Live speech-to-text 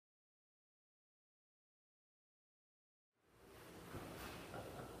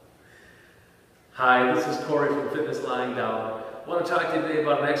Hi, this is Corey from Fitness Lying Down. I want to talk to you today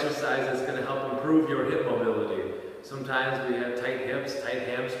about an exercise that's going to help improve your hip mobility. Sometimes we have tight hips, tight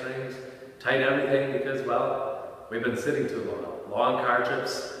hamstrings, tight everything because, well, we've been sitting too long. Long car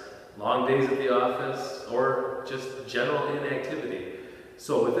trips, long days at the office, or just general inactivity.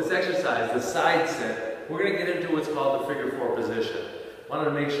 So with this exercise, the side sit, we're going to get into what's called the figure four position. I want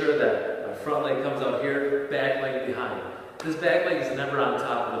to make sure that my front leg comes out here, back leg behind. This back leg is never on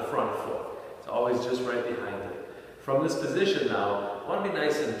top of the front foot. It's always just right behind it. From this position now, I want to be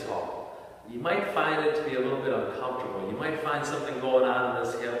nice and tall. You might find it to be a little bit uncomfortable. You might find something going on in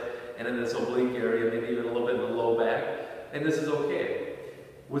this hip and in this oblique area, maybe even a little bit in the low back, and this is okay.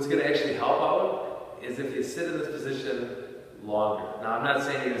 What's going to actually help out is if you sit in this position longer. Now, I'm not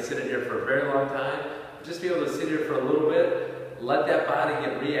saying you're going to sit in here for a very long time, but just be able to sit here for a little bit, let that body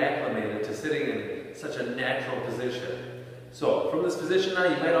get reacclimated to sitting in such a natural position. So, from this position now,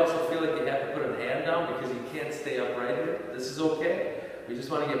 you might also feel like you have to put a hand down because you can't stay upright here. This is okay. We just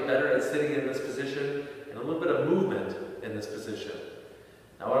want to get better at sitting in this position and a little bit of movement in this position.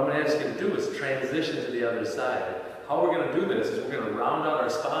 Now, what I'm going to ask you to do is transition to the other side. How we're going to do this is we're going to round out our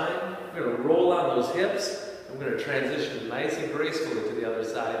spine, we're going to roll on those hips, and we're going to transition nice and gracefully to the other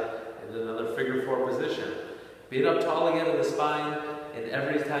side into another figure four position. Being up tall again in the spine, and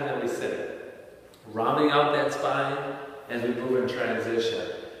every time that we sit, rounding out that spine as we move in transition.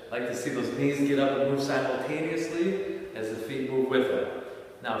 I like to see those knees get up and move simultaneously as the feet move with them.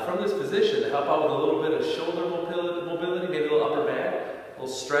 Now from this position, to help out with a little bit of shoulder mobility, maybe a little upper back, a little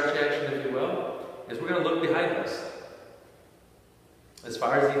stretch action if you will, is we're going to look behind us as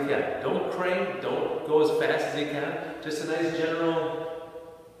far as you can. Don't crane, don't go as fast as you can, just a nice general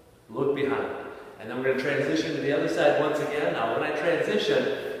look behind. And then we're going to transition to the other side once again. Now when I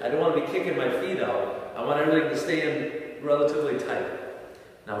transition, I don't want to be kicking my feet out. I want everything to stay in relatively tight.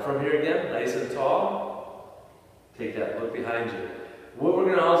 Now from here again, nice and tall, take that look behind you. What we're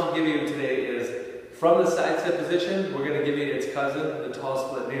going to also give you today is, from the side sit position, we're going to give you its cousin, the tall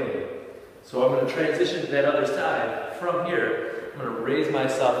split kneeling. So I'm going to transition to that other side. From here, I'm going to raise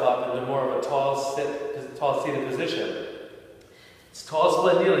myself up into more of a tall seated position. It's tall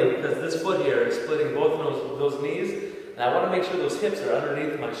split kneeling because this foot here is splitting both of those knees, and I want to make sure those hips are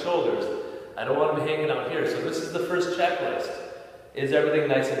underneath my shoulders. I don't want them hanging out here. So this is the first checklist. Is everything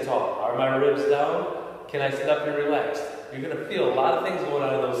nice and tall? Are my ribs down? Can I sit up here relaxed? You're going to feel a lot of things going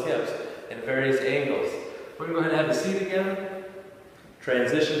on in those hips in various angles. We're going to go ahead and have a seat again.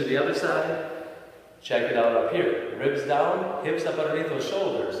 Transition to the other side. Check it out up here. Ribs down, hips up underneath those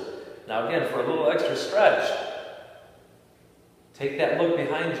shoulders. Now again, for a little extra stretch, take that look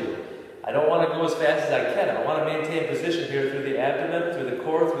behind you. I don't want to go as fast as I can. I want to maintain position here through the abdomen, through the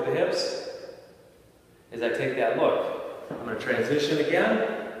core, through the hips. As I take that look, I'm going to transition again.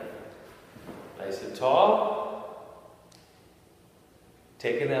 Nice and tall.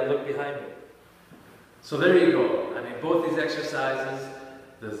 Taking that look behind me. So there you go. I mean, both these exercises,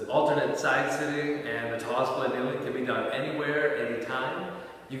 the alternate side sitting and the tall split kneeling, can be done anywhere, anytime.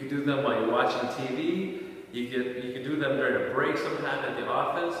 You can do them while you're watching TV. You can do them during a break sometime at the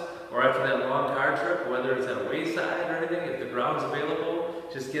office, or after that long car trip, whether it's at a wayside or anything, if the ground's available,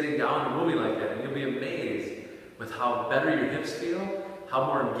 just getting down and moving like that. And you'll be amazed with how better your hips feel, how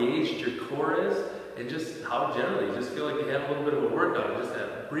more engaged your core is, and just how generally you just feel like you have a little bit of a workout in just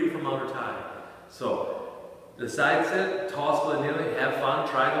that brief amount of time. So, the side sit, tall split kneeling, have fun,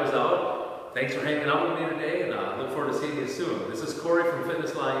 try those out. Thanks for hanging out with me today, and I look forward to seeing you soon. This is Corey from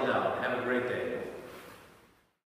Fitness Lying Down. Have a great day.